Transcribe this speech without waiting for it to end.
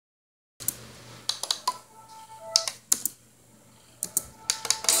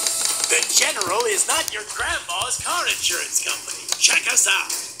General is not your grandma's car insurance company. Check us out.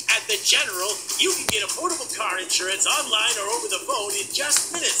 At The General, you can get affordable car insurance online or over the phone in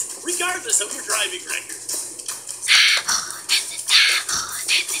just minutes, regardless of your driving record.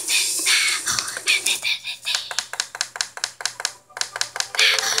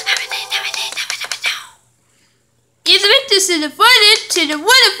 Is witness to the footage to the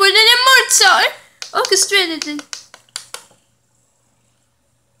wonderful and Mozart orchestrated.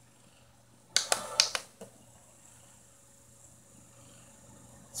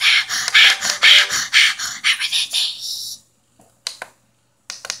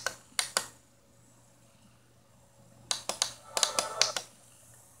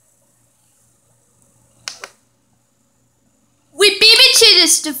 We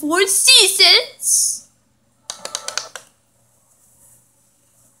babysitted the 4 seasons.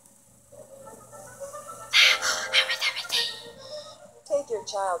 Take your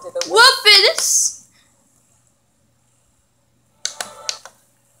child to the Wolfins.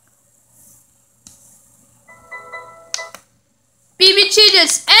 BB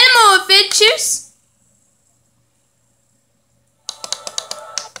Cheetah's Animal Adventures.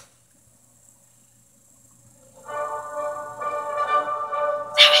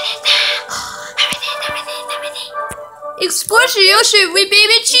 Explosion Ocean with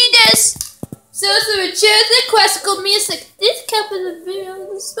Baby Cheetahs. So with chairs and classical music. This campus is very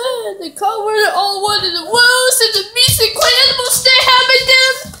on the spur. The car were all one in the world, so the music when animals stay having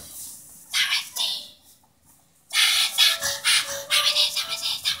them.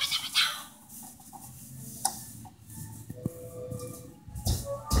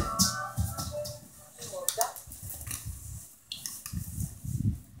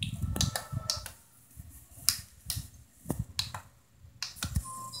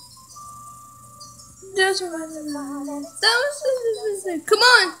 Come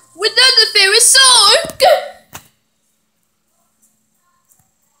on, we're done the favorite song.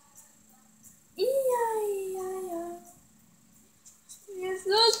 It's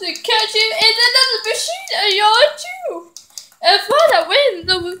not the catching and another machine, y'all too. And for that win,